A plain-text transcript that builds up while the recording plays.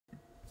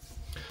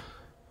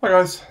Hi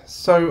guys,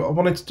 so I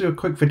wanted to do a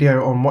quick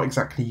video on what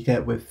exactly you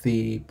get with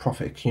the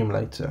Profit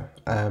Accumulator.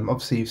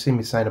 Obviously you've seen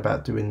me saying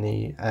about doing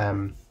the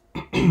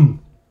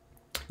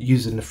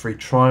using the free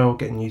trial,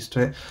 getting used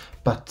to it,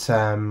 but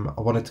I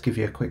wanted to give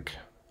you a quick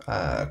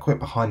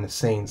behind the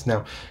scenes.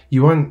 Now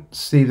you won't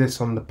see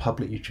this on the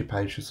public YouTube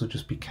page, this will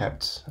just be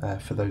kept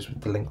for those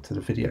with the link to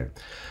the video.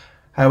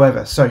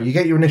 However, so you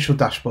get your initial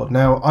dashboard.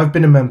 Now I've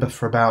been a member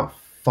for about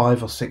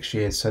 5 or 6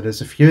 years, so there's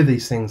a few of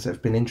these things that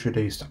have been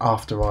introduced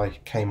after I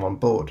came on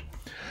board.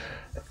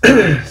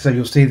 So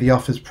you'll see the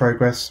offers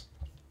progress.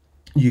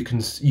 You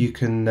can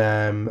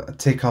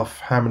tick off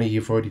how many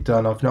you've already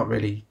done. I've not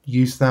really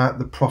used that.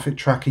 The profit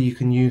tracker you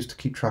can use to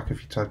keep track of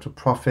your total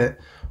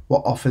profit,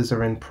 what offers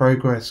are in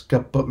progress,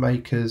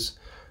 bookmakers,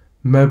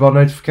 mobile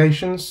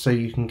notifications, so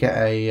you can get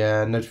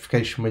a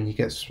notification when you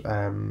get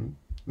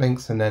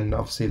links, and then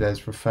obviously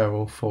there's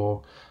referral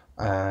for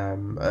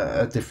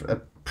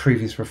a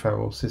previous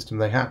referral system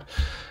they had.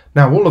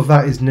 Now all of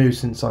that is new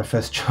since I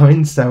first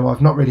joined, so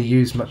I've not really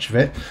used much of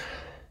it.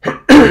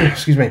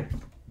 Excuse me.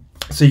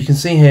 So you can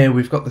see here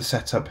we've got the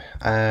setup,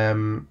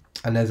 and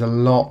there's a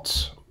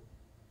lot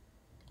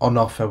on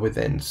offer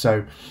within.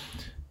 So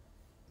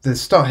the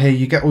start here,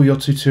 you get all your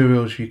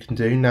tutorials you can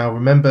do. Now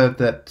remember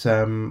that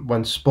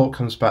when sport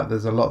comes back,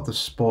 there's a lot of the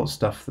sports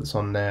stuff that's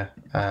on there,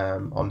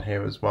 on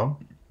here as well.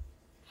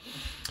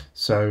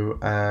 So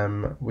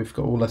we've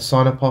got all the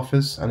sign-up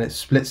offers, and it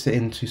splits it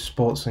into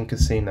sports and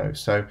casino.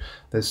 So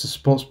there's the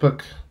sports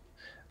book,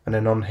 and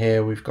then on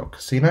here we've got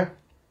casino,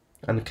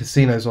 and the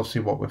casino is obviously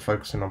what we're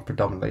focusing on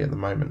predominantly at the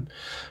moment.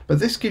 But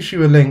this gives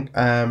you a link.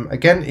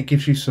 Again, it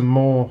gives you some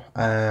more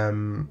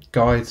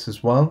guides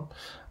as well,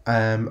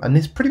 and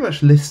this pretty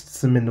much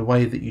lists them in the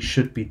way that you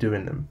should be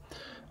doing them.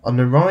 On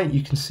the right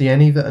you can see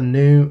any that are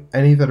new,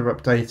 any that are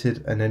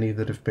updated, and any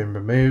that have been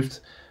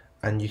removed.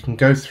 And you can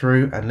go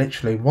through and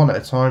literally one at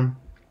a time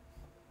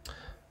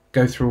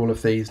go through all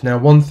of these. Now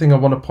one thing I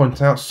want to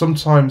point out,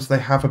 sometimes they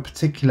have a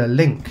particular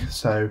link.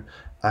 So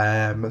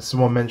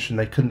someone mentioned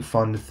they couldn't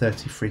find the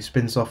 30 free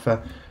spins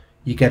offer.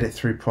 You get it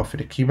through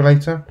Profit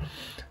Accumulator,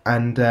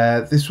 and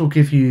this will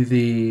give you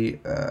the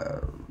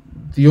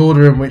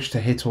order in which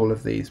to hit all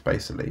of these,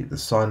 basically the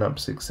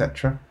sign-ups,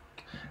 etc.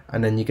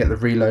 And then you get the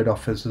reload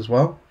offers as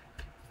well.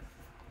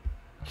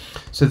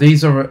 So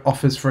these are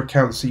offers for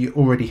accounts that you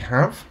already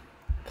have,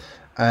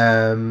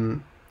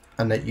 and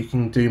that you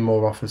can do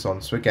more offers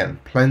on. So again,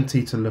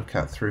 plenty to look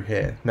at through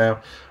here. Now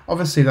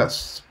obviously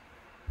that's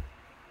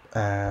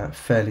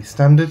fairly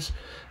standard.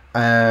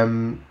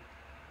 Automatic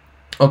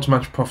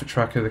profit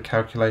tracker, the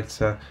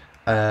calculator,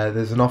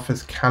 there's an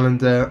offers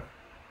calendar,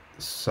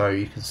 so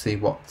you can see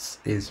what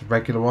is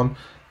regular one.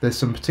 There's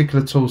some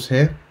particular tools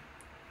here,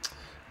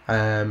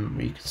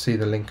 you can see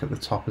the link at the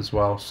top as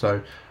well.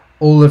 So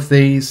all of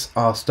these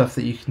are stuff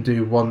that you can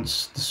do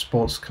once the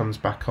sports comes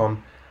back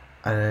on,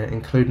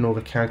 including all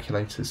the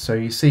calculators. So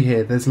you see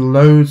here there's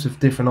loads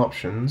of different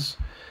options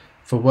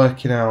for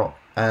working out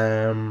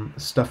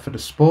stuff for the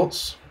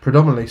sports,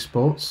 predominantly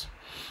sports,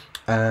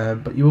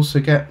 but you also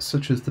get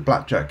such as the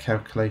blackjack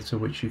calculator,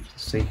 which you can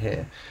see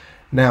here.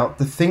 Now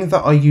the thing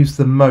that I use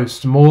the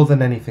most, more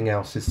than anything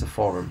else, is the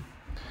forum.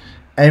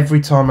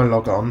 Every time I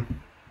log on,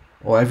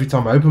 or every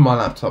time I open my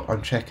laptop,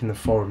 I'm checking the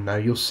forum. Now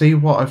you'll see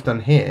what I've done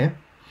here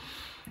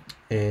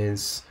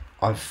is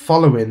I'm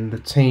following the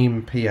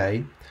team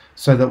PA,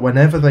 so that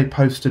whenever they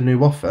post a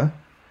new offer,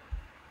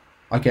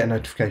 I get a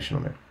notification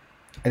on it.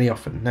 Any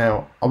offer.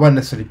 Now, I won't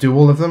necessarily do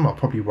all of them. I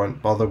probably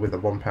won't bother with a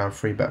 £1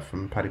 free bet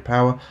from Paddy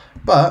Power.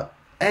 But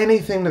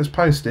anything that's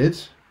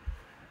posted,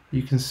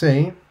 you can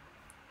see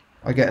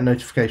I get a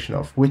notification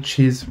of, which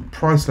is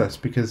priceless,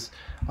 because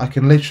I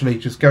can literally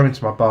just go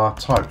into my bar,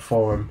 type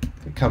forum,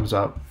 it comes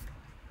up,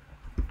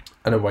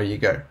 and away you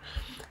go.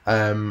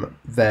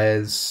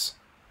 There's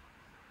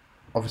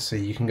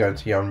obviously you can go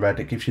into your Red,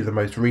 it gives you the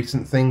most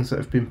recent things that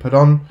have been put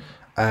on,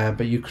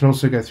 but you can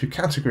also go through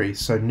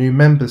categories, so new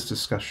members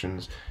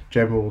discussions,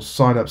 general,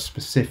 sign up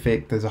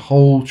specific, there's a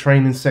whole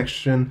training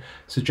section,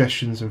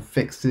 suggestions and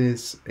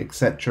fixes,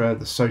 etc.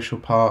 The social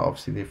part,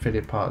 obviously the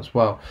affiliate part as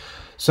well.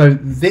 So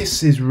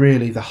this is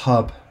really the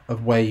hub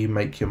of where you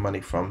make your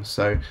money from.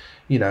 So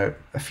you know,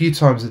 a few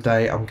times a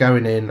day I'm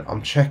going in,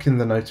 I'm checking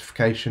the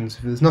notifications.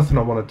 If there's nothing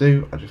I want to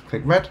do, I just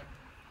click red,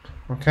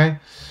 okay,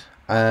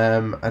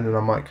 and then I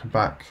might come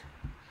back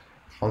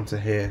onto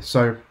here.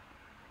 So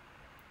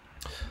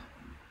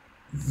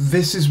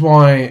this is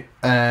why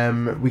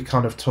we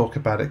kind of talk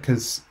about it,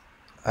 because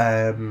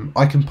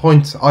I can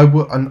point, I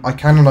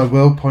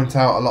will point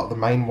out a lot of the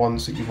main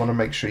ones that you want to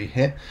make sure you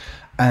hit,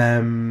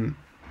 and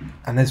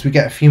as we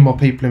get a few more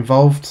people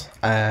involved,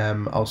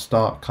 I'll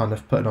start kind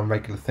of putting on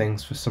regular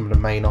things for some of the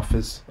main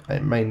offers,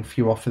 main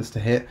few offers to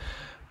hit.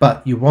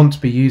 But you want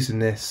to be using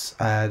this,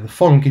 the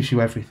forum gives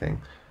you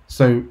everything.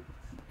 So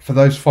for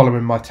those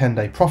following my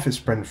 10-day profit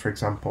sprint, for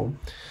example,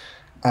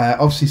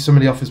 obviously some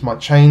of the offers might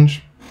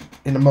change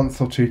in a month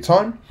or two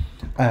time.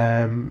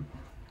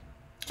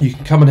 You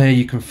can come in here,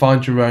 you can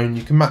find your own,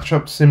 you can match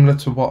up similar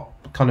to what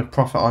kind of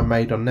profit I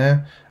made on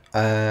there,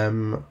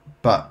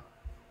 but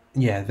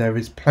yeah, there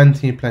is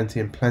plenty and plenty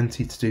and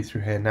plenty to do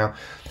through here. Now,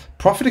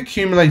 Profit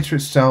Accumulator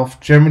itself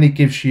generally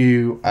gives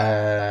you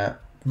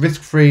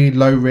risk-free,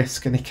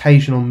 low-risk, and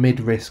occasional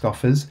mid-risk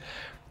offers.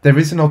 There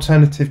is an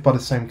alternative by the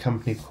same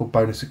company called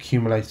Bonus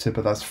Accumulator,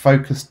 but that's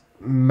focused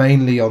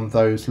mainly on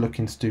those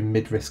looking to do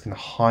mid-risk and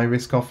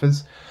high-risk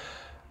offers.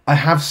 I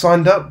have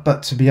signed up,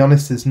 but to be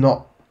honest, there's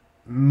not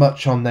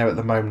much on there at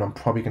the moment I'm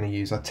probably going to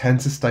use. I tend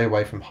to stay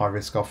away from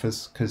high-risk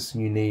offers because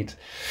you need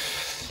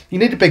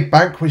a big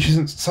bank, which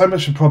isn't so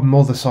much a problem,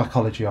 more the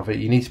psychology of it.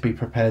 You need to be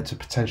prepared to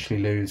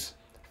potentially lose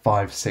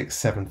 £5,000,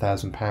 £6,000,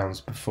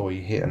 £7,000 before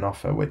you hit an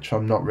offer, which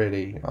I'm not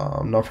really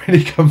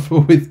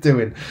comfortable with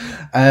doing.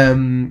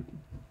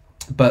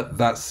 But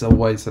that's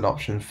always an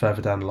option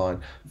further down the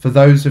line. For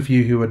those of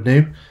you who are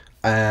new,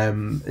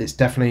 it's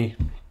definitely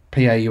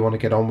PA you want to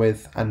get on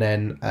with, and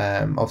then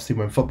obviously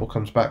when football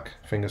comes back,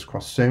 fingers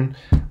crossed soon,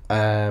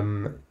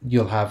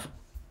 you'll have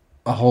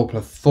a whole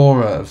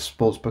plethora of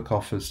sportsbook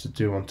offers to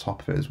do on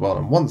top of it as well.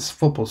 And once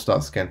football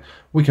starts again,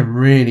 we can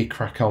really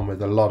crack on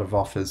with a lot of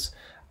offers,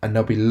 and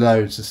there'll be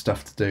loads of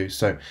stuff to do.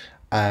 So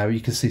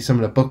you can see some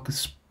of the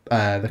books,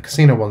 the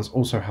casino ones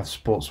also have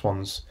sports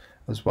ones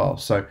as well.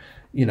 So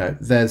you know,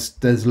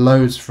 there's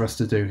loads for us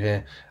to do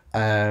here.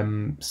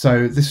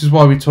 So this is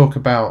why we talk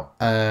about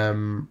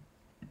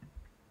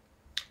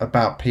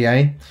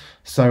PA.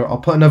 So I'll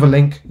put another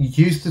link.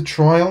 Use the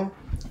trial.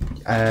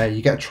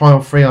 You get a trial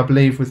free, I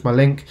believe, with my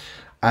link.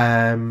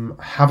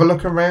 Have a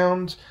look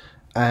around.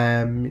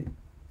 And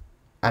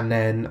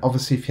then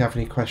obviously if you have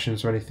any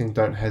questions or anything,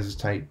 don't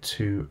hesitate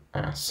to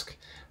ask.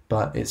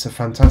 But it's a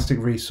fantastic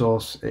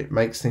resource. It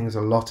makes things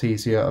a lot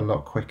easier, a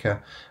lot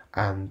quicker,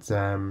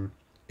 and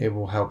it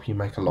will help you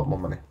make a lot more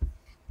money.